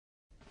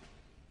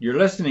You're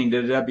listening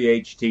to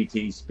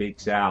WHTT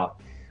Speaks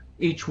Out.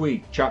 Each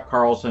week, Chuck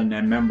Carlson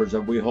and members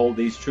of We Hold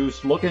These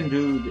Truths look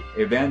into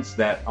events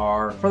that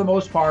are, for the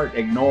most part,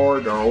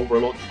 ignored or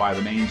overlooked by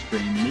the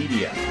mainstream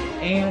media.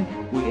 And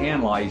we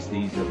analyze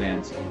these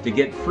events. To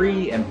get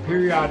free and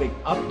periodic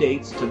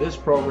updates to this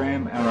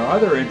program and our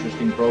other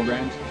interesting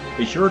programs,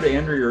 be sure to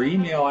enter your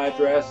email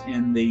address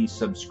in the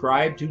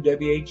Subscribe to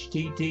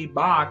WHTT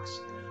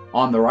box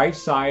on the right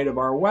side of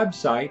our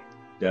website,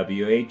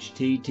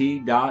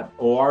 WHTT.org.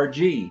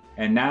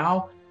 And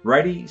now,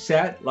 ready,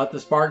 set, let the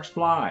sparks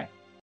fly.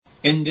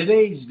 In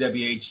today's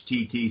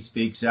WHTT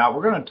Speaks Out,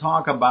 we're going to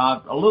talk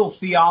about a little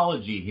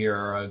theology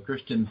here,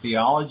 Christian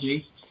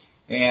theology,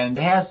 and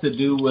it has to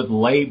do with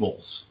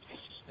labels.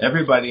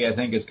 Everybody, I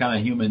think, is kind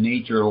of human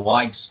nature,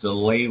 likes to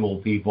label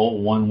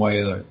people one way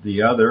or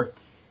the other.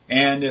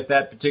 And if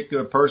that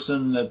particular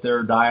person that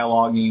they're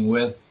dialoguing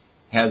with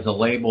has a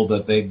label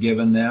that they've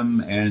given them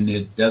and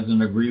it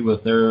doesn't agree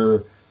with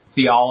their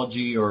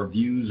theology or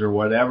views or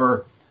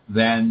whatever,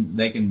 then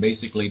they can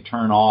basically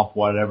turn off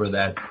whatever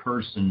that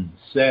person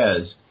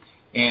says.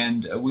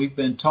 And we've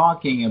been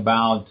talking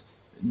about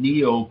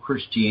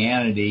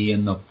neo-Christianity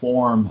in the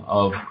form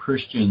of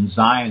Christian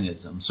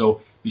Zionism.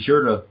 So be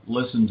sure to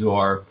listen to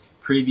our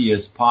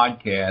previous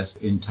podcast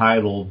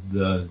entitled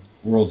The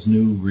World's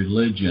New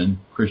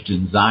Religion,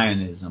 Christian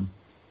Zionism.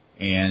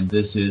 And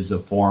this is a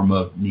form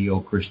of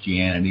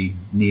neo-Christianity,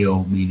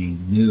 neo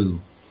meaning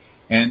new.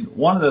 And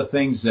one of the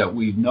things that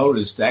we've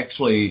noticed,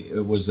 actually,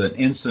 it was an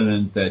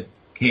incident that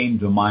came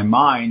to my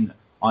mind.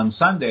 On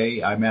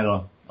Sunday, I met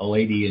a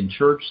lady in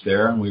church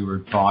there, and we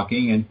were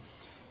talking,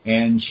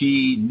 and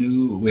she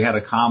knew we had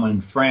a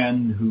common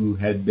friend who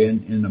had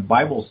been in a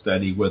Bible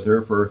study with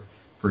her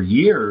for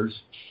years,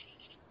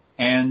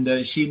 and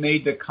she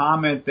made the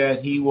comment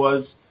that he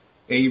was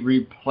a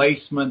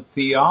replacement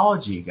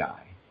theology guy.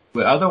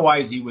 But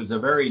otherwise, he was a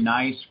very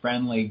nice,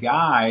 friendly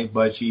guy,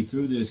 but she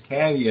threw this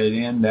caveat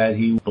in that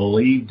he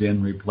believed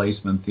in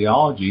replacement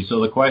theology.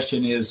 So the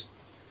question is,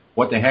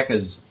 what the heck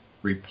is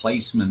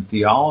replacement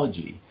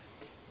theology?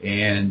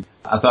 And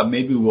I thought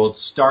maybe we'll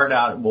start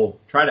out, we'll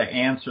try to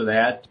answer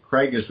that.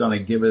 Craig is going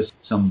to give us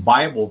some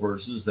Bible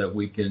verses that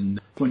we can,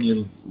 when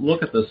you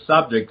look at the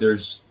subject,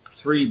 there's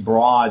three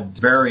broad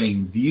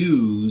varying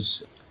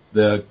views.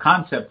 The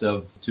concept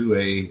of, to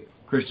a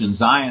Christian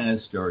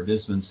Zionist or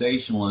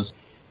dispensationalist,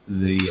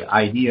 the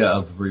idea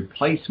of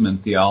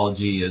replacement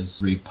theology is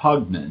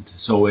repugnant.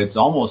 So it's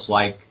almost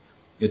like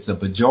it's a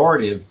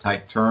pejorative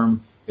type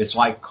term. It's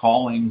like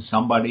calling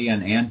somebody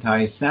an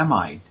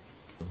anti-Semite,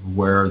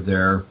 where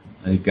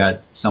they've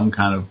got some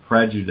kind of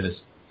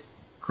prejudice.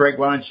 Craig,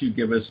 why don't you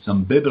give us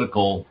some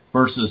biblical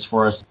verses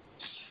for us?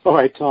 All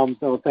right, Tom.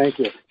 No, thank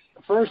you.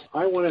 First,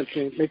 I wanted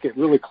to make it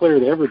really clear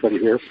to everybody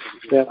here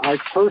that I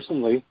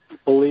personally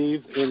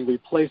believe in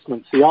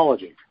replacement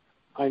theology.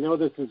 I know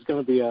this is going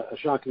to be a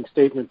shocking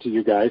statement to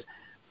you guys,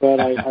 but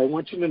I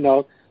want you to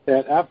know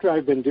that after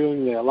I've been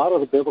doing a lot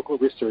of the biblical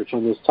research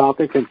on this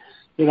topic, and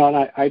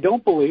I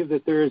don't believe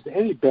that there is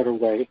any better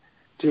way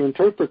to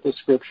interpret the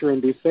Scripture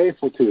and be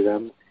faithful to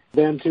them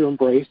than to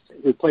embrace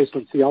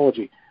replacement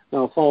theology.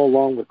 Now, follow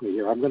along with me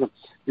here. I'm going to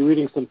be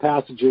reading some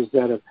passages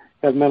that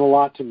have meant a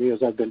lot to me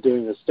as I've been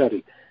doing this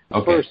study.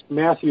 Okay. First,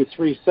 Matthew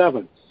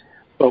 3:7.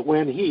 But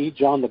when he,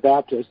 John the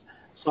Baptist,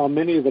 saw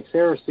many of the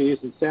Pharisees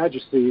and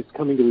Sadducees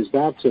coming to his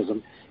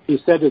baptism, he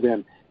said to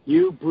them,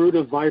 "You brood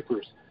of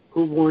vipers,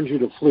 who warned you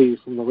to flee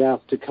from the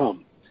wrath to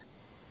come?"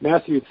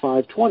 Matthew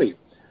 5:20.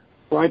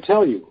 For I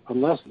tell you,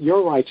 unless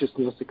your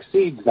righteousness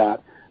exceeds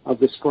that of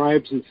the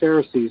scribes and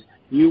Pharisees,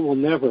 you will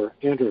never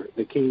enter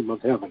the kingdom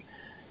of heaven.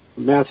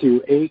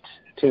 Matthew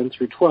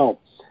 8:10-12.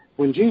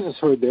 When Jesus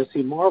heard this,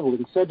 he marveled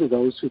and said to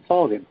those who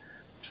followed him,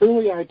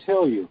 "Truly I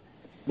tell you,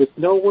 with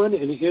no one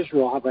in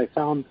Israel have I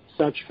found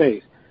such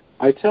faith.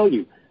 I tell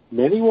you,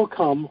 many will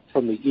come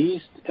from the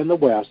east and the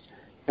west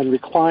and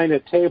recline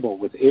at table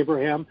with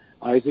Abraham,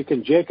 Isaac,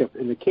 and Jacob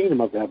in the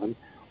kingdom of heaven,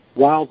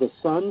 while the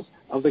sons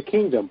of the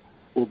kingdom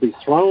will be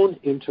thrown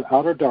into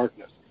outer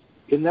darkness.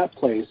 In that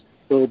place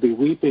there will be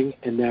weeping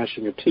and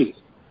gnashing of teeth."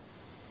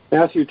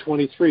 Matthew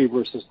 23,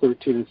 verses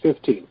 13 and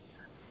 15.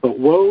 But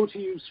woe to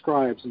you,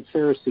 scribes and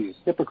Pharisees,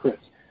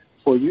 hypocrites,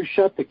 for you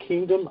shut the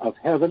kingdom of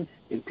heaven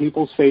in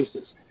people's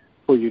faces,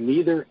 for you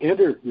neither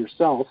enter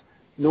yourself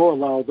nor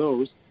allow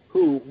those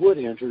who would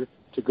enter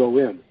to go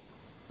in.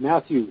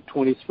 Matthew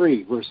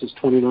 23, verses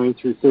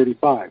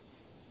 29-35.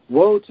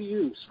 Woe to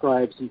you,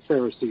 scribes and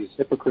Pharisees,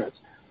 hypocrites!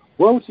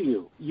 Woe to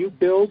you! You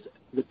build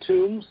the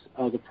tombs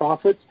of the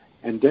prophets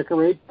and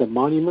decorate the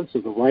monuments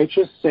of the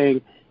righteous,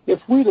 saying, "If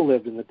we'd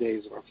lived in the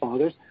days of our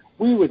fathers,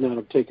 we would not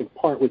have taken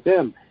part with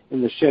them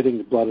in the shedding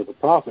the blood of the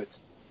prophets."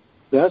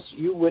 Thus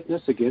you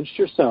witness against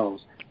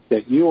yourselves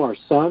that you are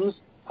sons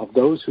of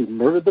those who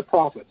murdered the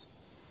prophets.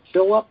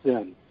 Fill up,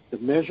 then, the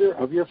measure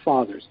of your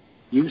fathers.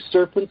 You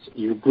serpents,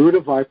 you brood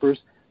of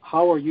vipers,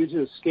 how are you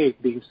to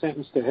escape being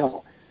sentenced to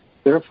hell?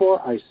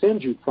 Therefore I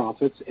send you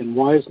prophets and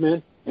wise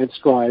men and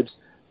scribes,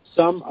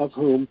 some of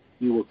whom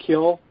you will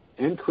kill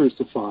and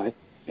crucify,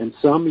 and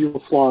some you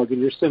will flog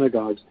in your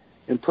synagogues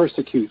and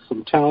persecute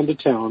from town to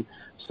town,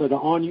 so that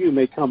on you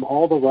may come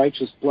all the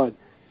righteous blood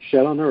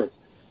shed on earth,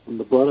 from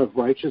the blood of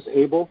righteous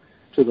Abel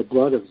to the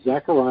blood of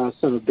Zechariah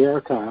son of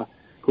Berechiah,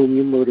 whom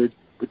you murdered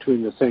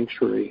between the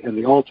sanctuary and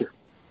the altar.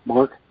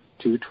 Mark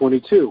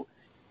 2:22.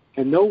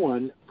 And no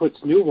one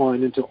puts new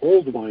wine into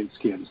old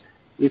wineskins.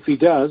 If he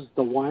does,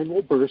 the wine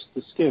will burst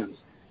the skins,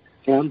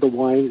 and the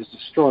wine is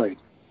destroyed,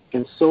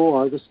 and so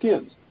are the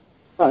skins.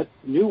 But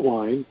new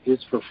wine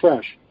is for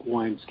fresh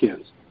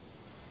wineskins.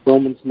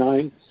 Romans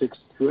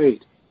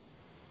 9:6-8.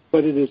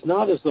 But it is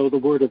not as though the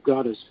word of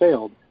God has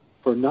failed,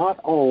 for not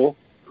all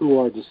who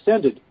are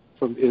descended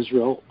from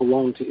Israel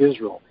belong to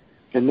Israel,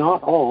 and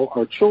not all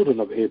are children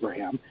of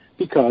Abraham,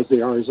 because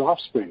they are his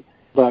offspring.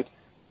 But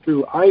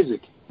through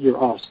Isaac your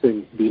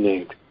offspring be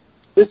named.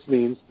 This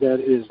means that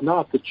it is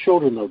not the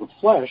children of the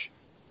flesh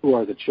who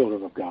are the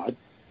children of God,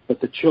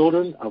 but the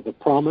children of the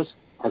promise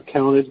are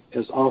counted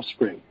as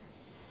offspring.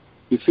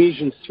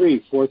 Ephesians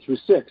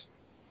 3:4-6.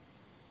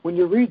 When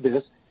you read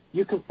this,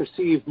 you can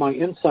perceive my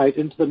insight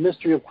into the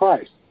mystery of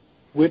Christ,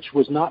 which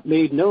was not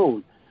made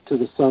known to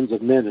the sons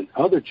of men in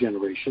other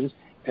generations,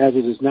 as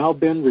it has now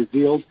been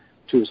revealed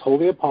to his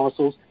holy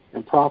apostles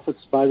and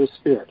prophets by the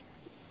Spirit.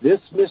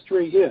 This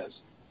mystery is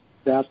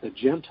that the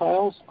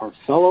Gentiles are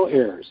fellow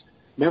heirs,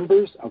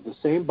 members of the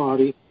same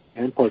body,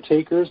 and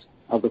partakers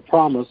of the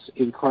promise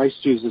in Christ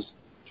Jesus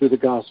through the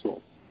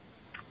gospel.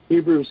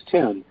 Hebrews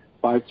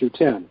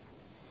 10:5-10.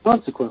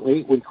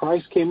 Consequently, when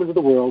Christ came into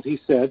the world, he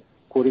said,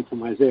 quoting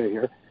from Isaiah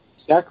here,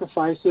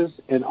 sacrifices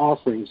and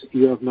offerings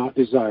you have not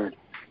desired,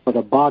 but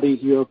a body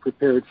you have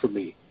prepared for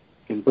me.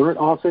 In burnt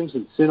offerings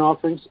and sin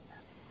offerings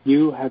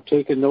you have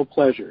taken no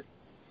pleasure.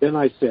 Then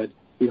I said,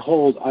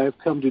 behold, I have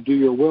come to do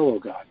your will, O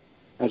God,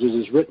 as it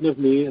is written of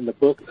me in the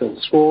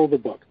scroll of the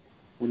book.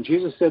 When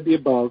Jesus said the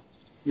above,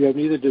 you have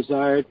neither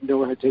desired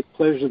nor had taken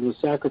pleasure in the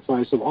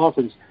sacrifice of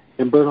offerings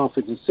and burnt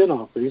offerings and sin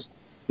offerings,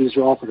 these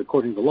are offered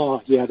according to law,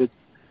 he added,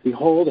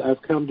 behold, I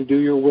have come to do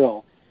your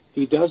will.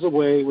 He does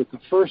away with the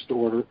first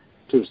order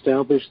to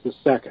establish the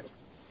second.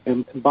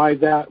 And by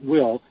that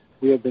will,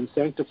 we have been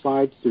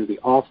sanctified through the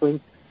offering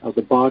of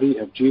the body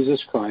of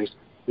Jesus Christ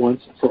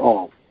once for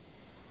all.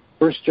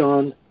 1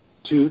 John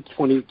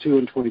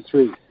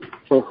 2:22-23.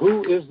 For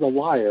who is the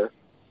liar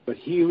but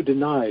he who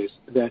denies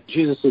that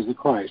Jesus is the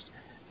Christ?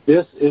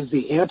 This is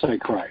the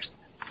Antichrist,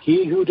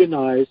 he who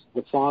denies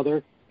the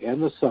Father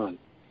and the Son.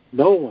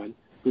 No one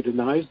who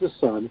denies the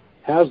Son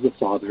has the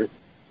Father.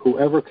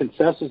 Whoever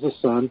confesses the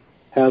Son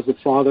has the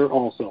Father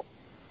also.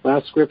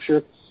 Last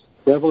scripture,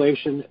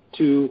 Revelation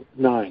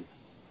 2:9.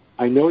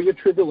 I know your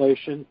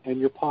tribulation and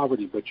your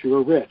poverty, but you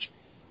are rich,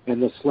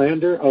 and the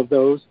slander of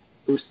those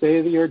who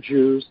say they are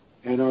Jews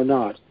and are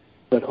not,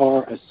 but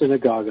are a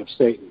synagogue of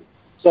Satan.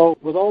 So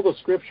with all the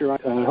scripture,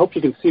 I hope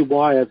you can see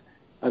why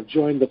I've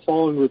joined the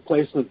following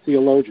replacement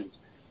theologians: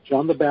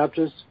 John the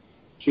Baptist,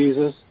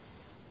 Jesus,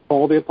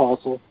 Paul the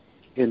Apostle,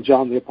 and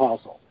John the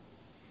Apostle.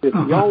 The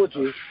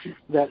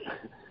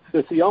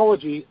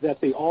theology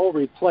that they all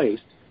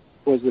replaced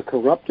was the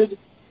corrupted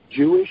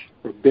Jewish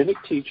rabbinic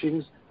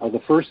teachings of the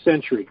first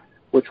century,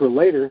 which were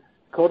later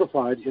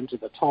codified into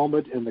the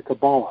Talmud and the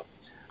Kabbalah.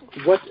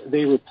 What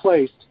they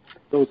replaced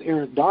those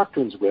errant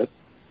doctrines with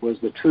was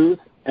the truth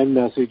and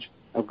message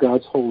of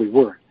God's holy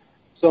word.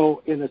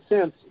 So, in a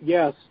sense,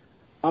 yes,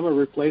 I'm a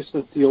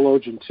replacement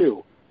theologian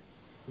too.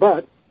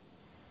 But,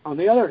 on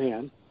the other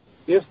hand,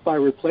 if by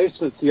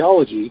replacement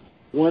theology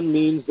one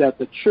means that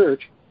the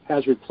church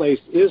has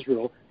replaced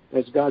Israel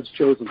as God's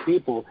chosen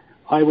people,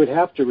 I would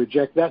have to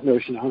reject that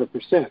notion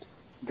 100%.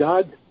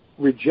 God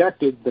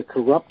rejected the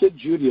corrupted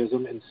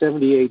Judaism in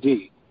 70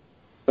 A.D.,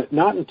 but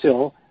not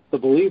until the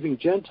believing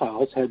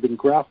Gentiles had been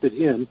grafted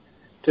in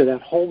to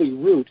that holy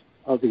root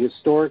of the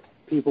historic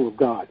people of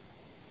God.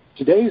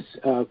 Today's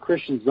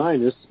Christian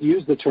Zionists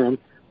use the term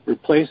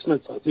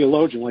replacement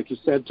theologian, like you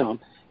said, Tom,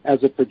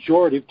 as a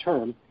pejorative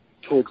term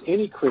towards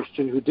any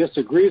Christian who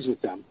disagrees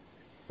with them,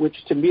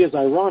 which to me is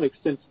ironic,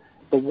 since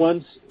the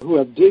ones who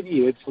have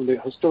deviated from the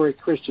historic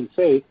Christian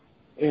faith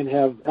and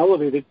have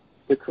elevated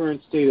the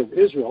current state of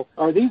Israel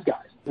are these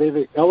guys.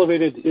 They've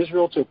elevated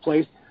Israel to a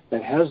place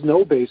that has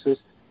no basis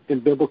in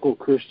biblical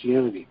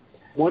Christianity.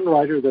 One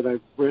writer that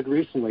I've read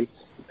recently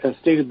has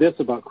stated this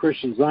about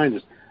Christian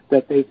Zionists,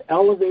 that they've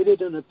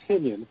elevated an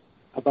opinion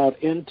about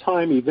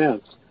end-time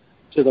events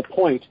to the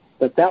point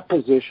that that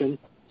position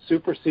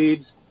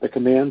supersedes the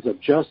commands of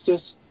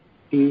justice,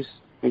 peace,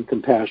 and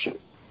compassion.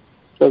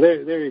 So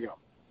there you go.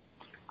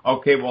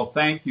 Okay, well,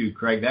 thank you,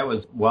 Craig. That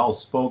was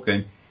well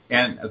spoken.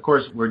 And, of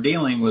course, we're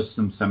dealing with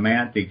some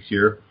semantics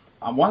here.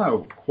 I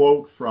want to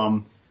quote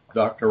from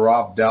Dr.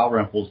 Rob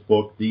Dalrymple's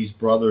book, These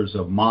Brothers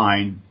of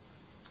Mine,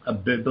 A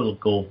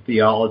Biblical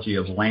Theology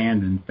of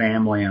Land and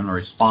Family and a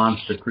Response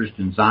to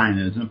Christian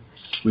Zionism.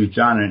 We've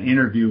done an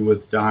interview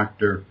with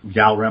Dr.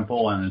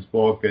 Dalrymple and his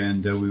book,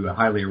 and we would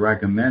highly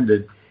recommend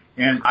it.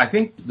 And I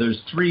think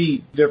there's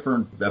three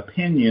different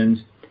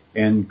opinions,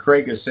 and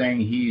Craig is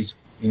saying he's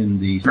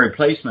in the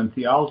replacement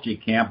theology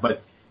camp,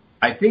 but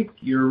I think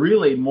you're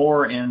really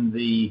more in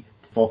the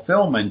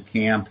fulfillment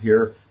camp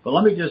here, But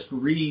let me just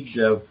read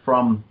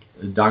from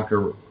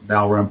Dr.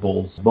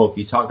 Dalrymple's book.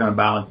 He's talking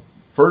about,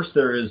 first,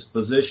 there is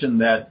position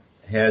that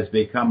has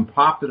become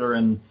popular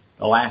in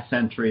the last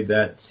century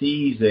that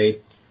sees a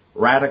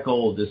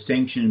radical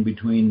distinction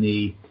between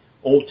the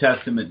Old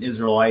Testament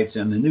Israelites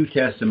and the New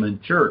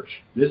Testament church.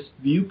 This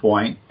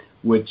viewpoint,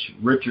 which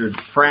Richard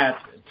Pratt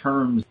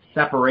terms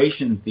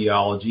separation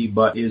theology,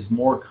 but is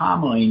more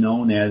commonly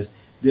known as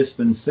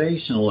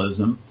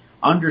dispensationalism,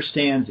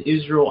 understands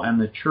Israel and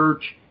the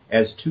church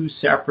as two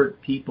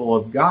separate people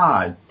of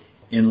God.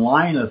 In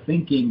line of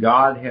thinking,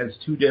 God has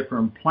two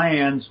different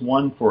plans,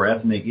 one for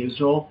ethnic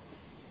Israel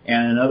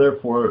and another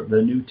for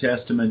the New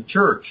Testament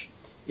church.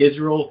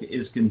 Israel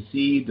is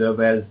conceived of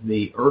as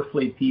the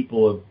earthly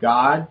people of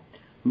God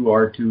who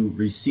are to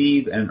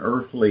receive an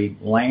earthly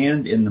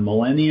land in the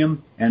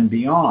millennium and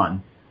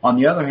beyond. On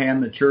the other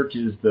hand, the church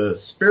is the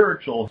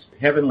spiritual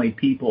heavenly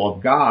people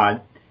of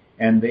God,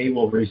 and they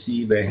will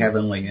receive a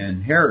heavenly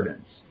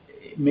inheritance.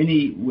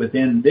 Many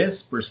within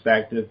this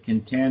perspective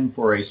contend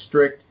for a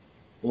strict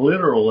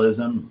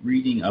literalism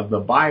reading of the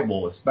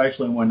Bible,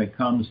 especially when it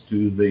comes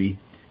to the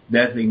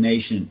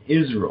designation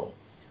Israel,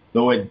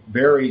 though it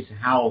varies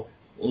how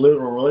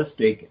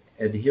literalistic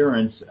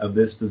adherents of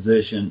this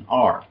position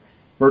are.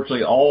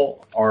 Virtually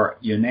all are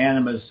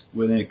unanimous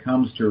when it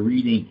comes to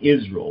reading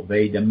Israel.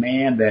 They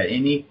demand that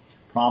any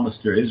promise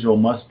to Israel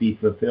must be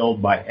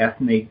fulfilled by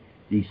ethnic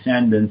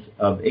descendants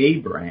of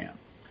Abraham.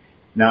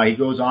 Now he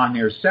goes on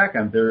here,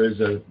 second, there is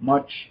a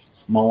much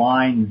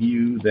maligned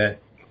view that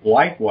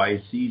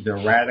likewise sees a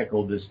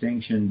radical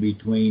distinction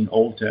between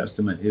Old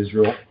Testament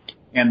Israel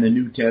and the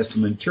New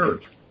Testament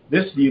church.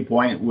 This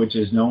viewpoint, which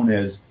is known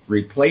as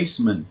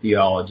replacement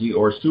theology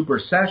or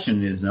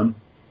supersessionism,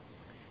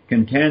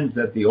 contends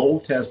that the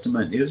Old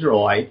Testament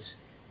Israelites,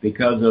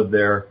 because of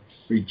their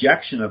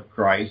rejection of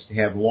Christ,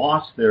 have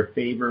lost their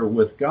favor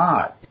with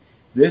God.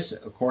 This,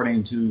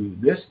 according to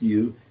this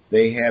view,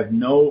 they have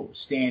no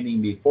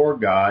standing before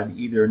God,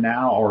 either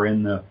now or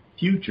in the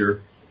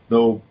future,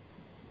 though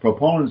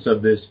proponents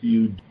of this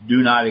view do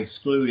not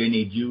exclude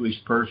any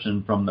Jewish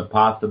person from the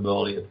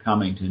possibility of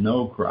coming to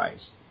know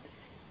Christ.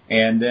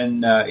 And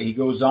then he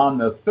goes on,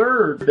 the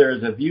third,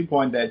 there's a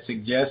viewpoint that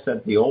suggests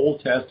that the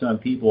Old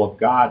Testament people of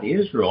God,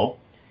 Israel,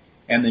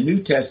 and the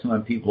New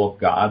Testament people of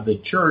God,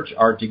 the church,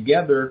 are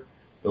together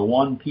the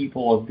one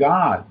people of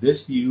God. This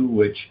view,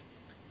 which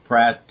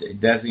Pratt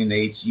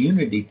designates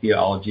unity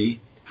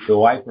theology,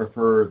 though I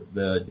prefer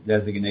the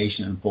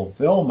designation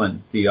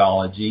fulfillment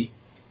theology,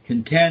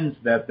 contends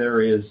that there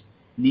is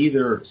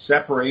neither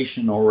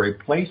separation or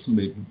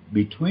replacement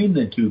between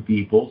the two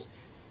peoples.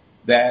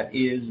 That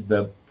is,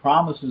 the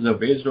promises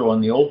of Israel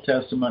in the Old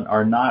Testament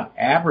are not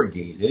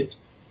abrogated,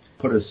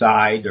 put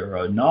aside, or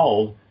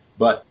annulled,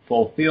 but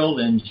fulfilled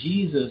in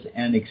Jesus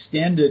and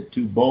extended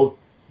to both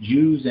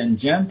Jews and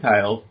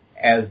Gentiles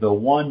as the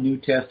one New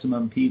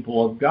Testament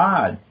people of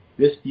God.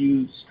 This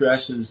view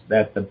stresses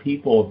that the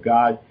people of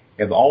God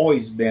have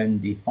always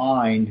been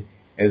defined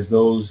as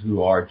those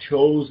who are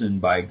chosen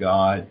by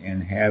God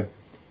and have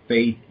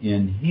faith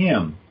in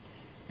Him.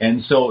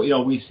 And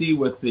so, we see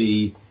with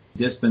the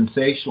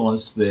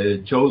dispensationalists,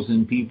 the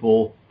chosen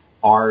people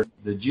are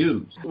the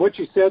Jews. What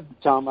you said,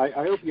 Tom, I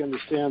hope you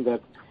understand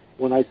that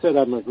when I said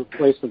I'm a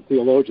replacement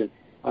theologian,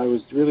 I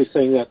was really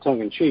saying that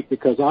tongue-in-cheek,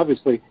 because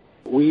obviously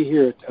we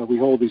here at We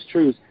Hold These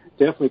Truths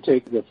definitely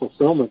take the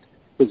fulfillment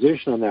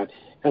position on that.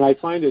 And I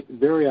find it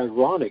very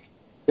ironic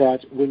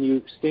that when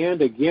you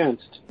stand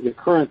against the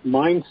current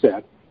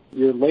mindset,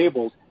 you're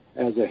labeled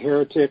as a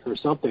heretic or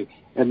something.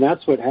 And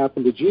that's what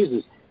happened to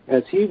Jesus.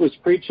 As he was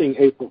preaching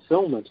a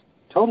fulfillment,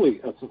 totally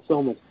a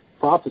fulfillment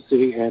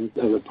prophecy and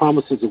the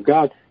promises of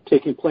God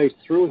taking place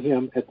through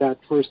him at that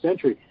first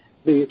century,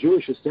 the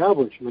Jewish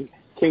establishment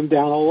came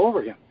down all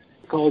over him.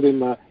 Called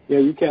him,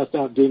 you cast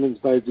out demons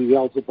by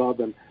Beelzebub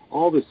and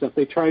all this stuff.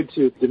 They tried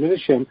to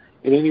diminish him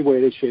in any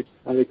way, shape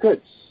they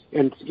could.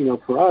 And,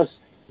 for us,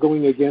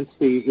 going against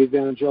the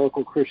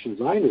evangelical Christian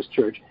Zionist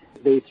church,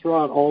 they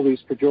throw out all these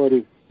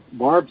pejorative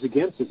barbs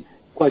against us,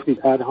 like these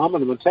ad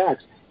hominem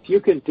attacks. If you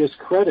can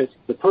discredit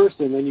the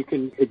person, then you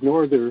can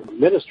ignore their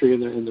ministry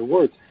and their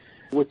words.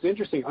 What's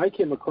interesting, I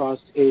came across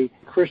a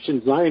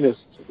Christian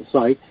Zionist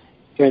site,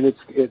 and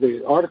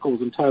the article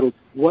was entitled,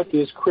 "What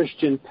is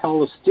Christian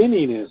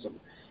Palestinianism?"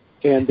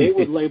 And they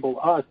would label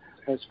us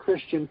as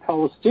Christian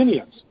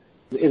Palestinians,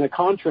 in a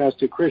contrast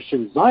to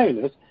Christian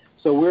Zionists.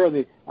 So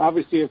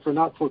obviously, if we're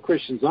not for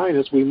Christian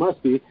Zionists, we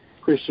must be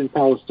Christian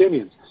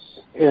Palestinians.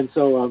 And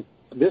so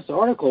this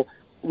article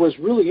was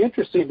really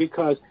interesting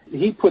because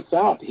he puts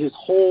out his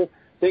whole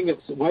thing of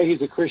why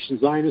he's a Christian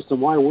Zionist and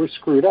why we're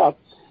screwed up.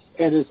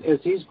 And as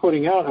he's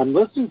putting out, I'm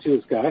listening to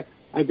this guy,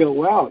 I go,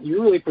 wow,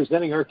 you're really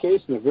presenting our case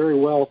in a very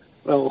well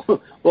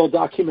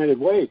documented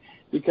way,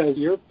 because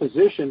your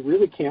position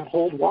really can't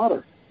hold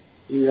water.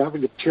 You're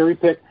having to cherry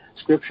pick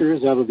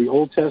scriptures out of the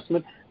Old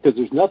Testament, because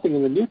there's nothing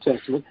in the New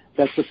Testament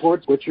that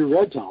supports what you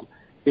read, Tom.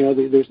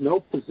 There's no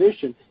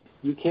position.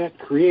 You can't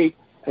create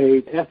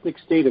an ethnic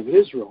state of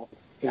Israel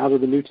out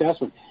of the New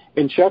Testament.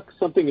 And Chuck,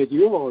 something that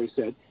you've always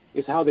said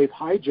is how they've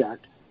hijacked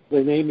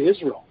the name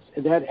Israel.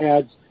 And that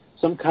adds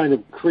some kind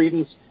of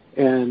credence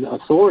and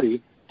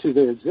authority to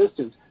their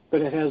existence,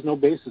 but it has no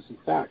basis in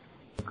fact.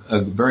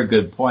 A very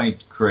good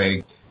point,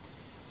 Craig.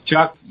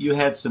 Chuck, you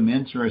had some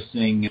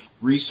interesting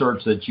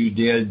research that you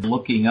did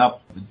looking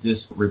up this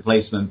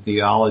replacement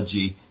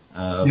theology.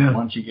 Why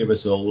don't you give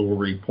us a little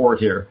report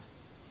here?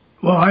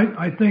 Well,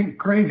 I think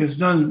Craig has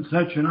done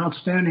such an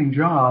outstanding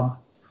job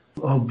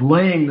of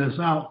laying this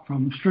out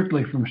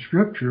strictly from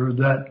Scripture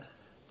that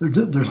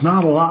there's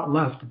not a lot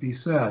left to be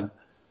said.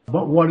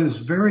 But what is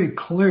very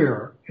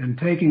clear in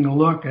taking a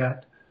look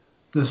at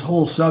this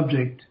whole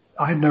subject,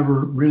 I'd never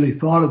really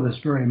thought of this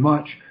very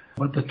much,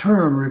 but the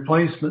term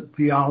replacement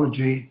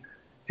theology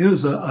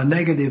is a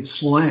negative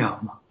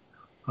slam.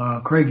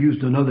 Craig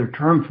used another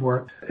term for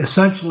it.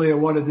 Essentially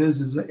what it is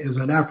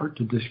an effort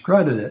to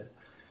discredit it.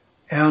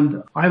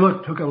 And I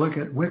took a look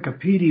at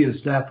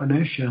Wikipedia's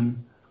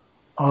definition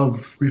of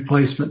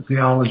replacement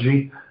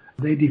theology.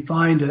 They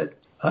defined it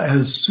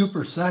as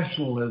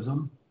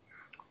supersessionalism,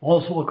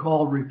 also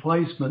called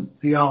replacement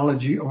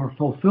theology or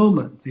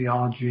fulfillment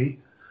theology,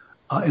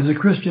 is a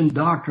Christian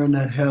doctrine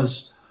that has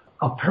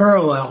a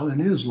parallel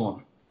in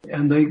Islam.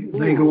 And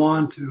they go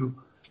on to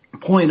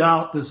point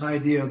out this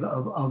idea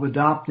of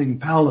adopting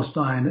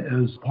Palestine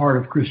as part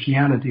of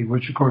Christianity,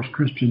 which of course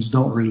Christians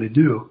don't really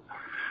do.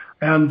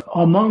 And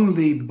among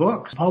the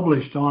books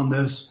published on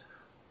this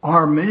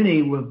are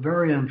many with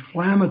very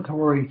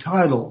inflammatory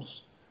titles,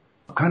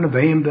 kind of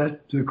aimed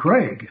at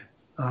Craig,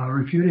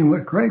 refuting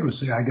what Craig was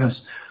saying, I guess.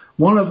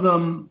 One of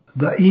them,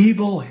 The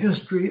Evil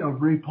History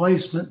of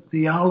Replacement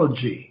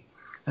Theology,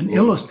 an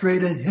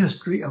illustrated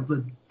history of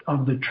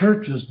the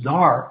church's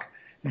dark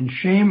and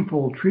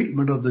shameful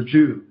treatment of the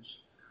Jews,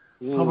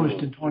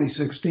 published in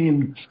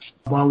 2016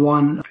 by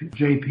one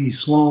J.P.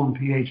 Sloan,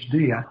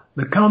 Ph.D.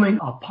 The Coming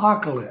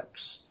Apocalypse,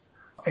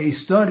 a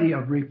study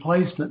of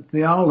replacement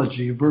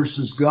theology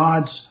versus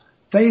God's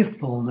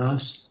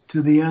faithfulness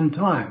to the end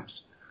times.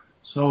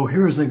 So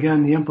here's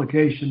again the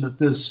implication that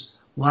this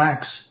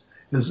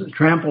is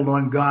trampled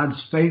on God's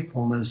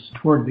faithfulness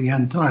toward the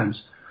end times.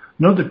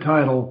 Another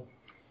title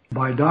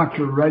by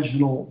Dr.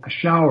 Reginald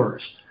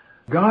Showers,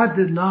 God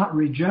did not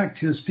reject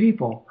his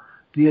people.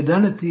 The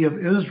identity of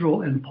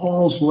Israel in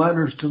Paul's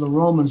letters to the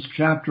Romans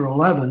chapter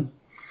 11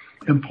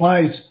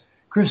 implies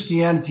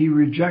Christianity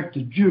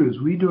rejected Jews.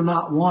 We do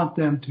not want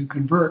them to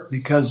convert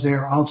because they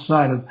are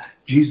outside of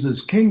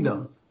Jesus'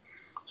 kingdom.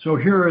 So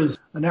here is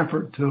an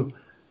effort to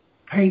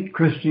paint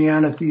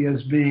Christianity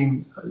as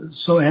being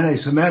so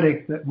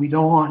anti-Semitic that we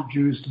don't want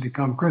Jews to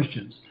become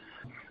Christians.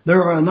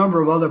 There are a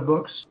number of other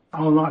books.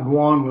 I'll not go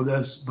on with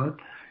this, but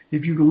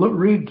if you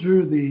read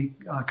through the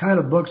kind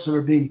of books that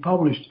are being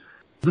published,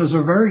 there's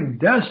a very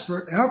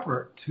desperate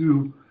effort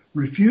to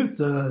refute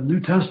the New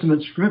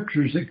Testament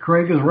scriptures that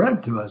Craig has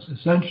read to us.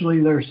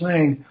 Essentially, they're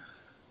saying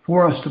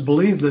for us to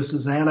believe this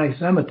is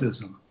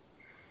anti-Semitism.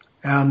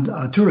 And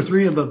two or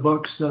three of the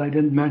books that I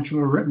didn't mention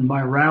were written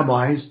by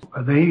rabbis.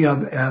 They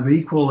have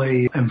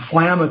equally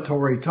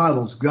inflammatory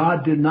titles.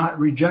 God did not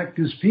reject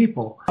his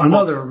people.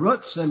 Another,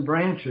 Roots and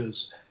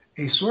Branches,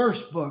 a source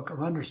book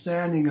of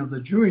understanding of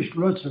the Jewish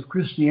roots of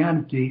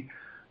Christianity,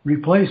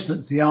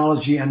 replacement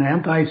theology, and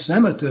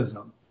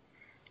anti-Semitism.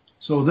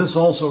 So this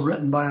also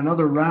written by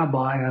another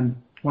rabbi in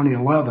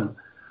 2011.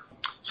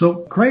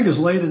 So Craig has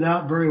laid it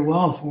out very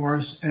well for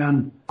us,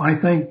 and I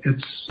think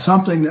it's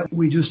something that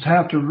we just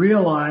have to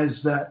realize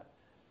that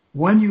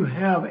when you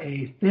have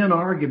a thin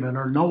argument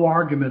or no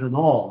argument at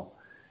all,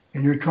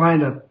 and you're trying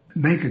to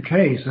make a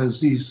case, as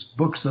these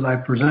books that I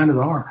presented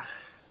are,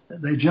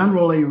 they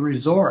generally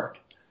resort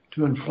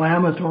to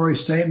inflammatory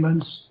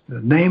statements,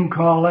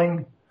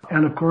 name-calling,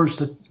 and of course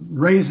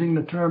raising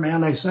the term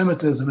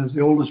anti-Semitism as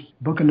the oldest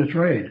book in the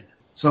trade.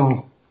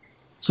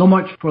 So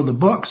much for the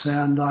books,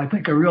 and I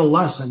think a real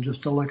lesson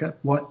just to look at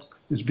what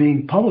is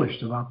being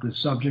published about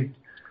this subject.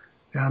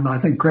 And I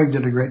think Craig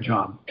did a great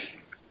job.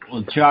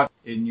 Well, Chuck,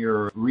 in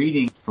your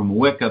reading from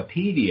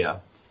Wikipedia,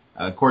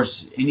 of course,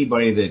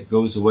 anybody that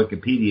goes to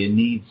Wikipedia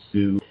needs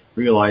to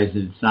realize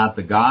that it's not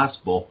the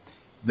gospel.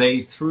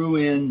 They threw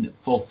in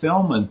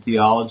fulfillment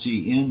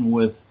theology in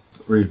with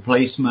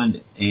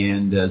replacement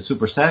and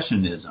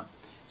supersessionism.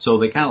 So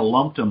they kind of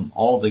lumped them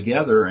all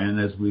together, and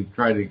as we've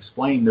tried to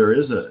explain, there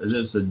is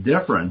a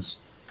difference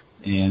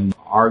in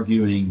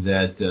arguing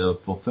that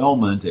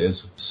fulfillment is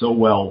so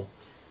well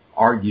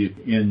argued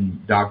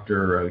in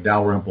Dr.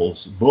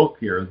 Dalrymple's book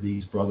here,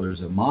 These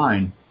Brothers of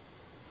Mine,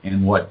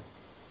 and what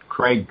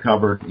Craig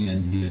covered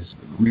in his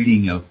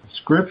reading of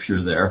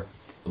Scripture there.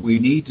 We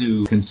need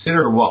to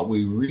consider what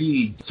we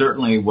read.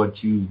 Certainly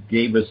what you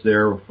gave us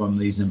there from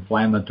these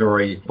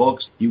inflammatory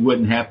books, you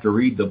wouldn't have to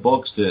read the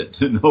books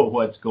to know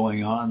what's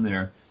going on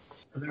there.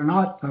 They're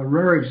not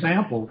rare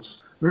examples,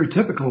 very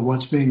typical of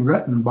what's being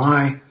written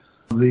by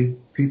the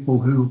people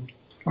who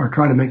are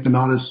trying to make them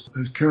out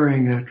as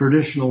carrying a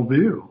traditional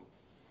view.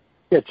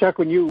 Yeah, Chuck,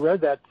 when you read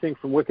that thing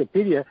from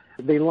Wikipedia,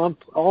 they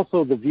lumped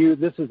also the view,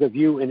 this is the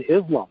view in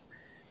Islam.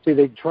 See,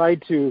 they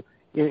tried to,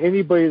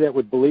 anybody that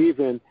would believe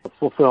in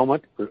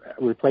fulfillment,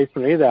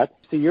 replacement, any of that,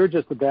 see, you're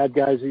just the bad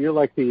guys, you're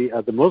like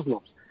the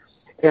Muslims.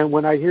 And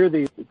when I hear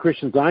the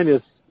Christian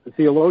Zionist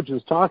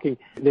theologians talking,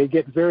 they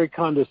get very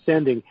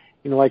condescending,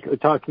 like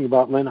talking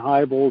about Len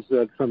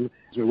Hybels from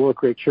the World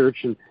Great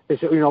Church, and they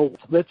say,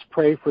 let's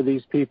pray for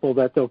these people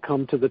that they'll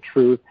come to the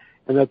truth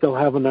and that they'll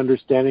have an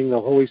understanding. The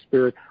Holy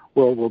Spirit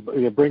will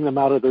bring them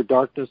out of their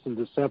darkness and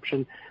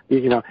deception.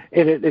 And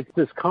it's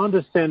this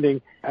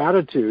condescending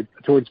attitude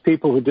towards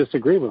people who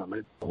disagree with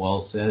them.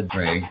 Well said,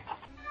 Craig.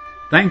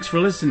 Thanks for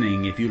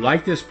listening. If you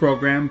like this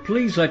program,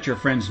 please let your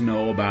friends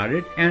know about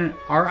it and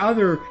our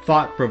other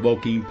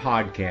thought-provoking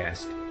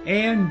podcasts.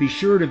 And be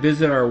sure to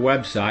visit our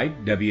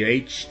website,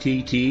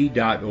 whtt.org,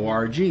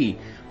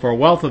 for a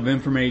wealth of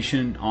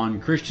information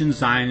on Christian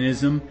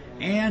Zionism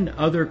and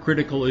other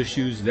critical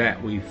issues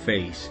that we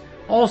face.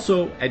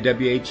 Also, at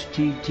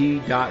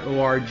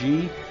whtt.org,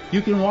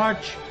 you can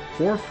watch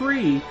for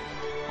free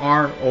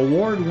our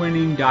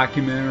award-winning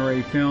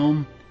documentary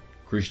film,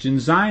 Christian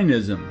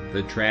Zionism,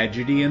 The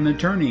Tragedy and the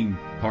Turning,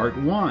 Part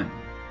 1.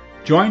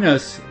 Join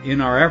us in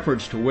our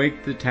efforts to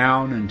wake the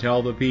town and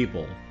tell the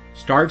people.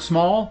 Start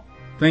small,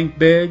 think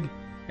big,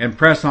 and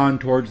press on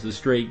towards the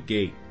straight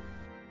gate.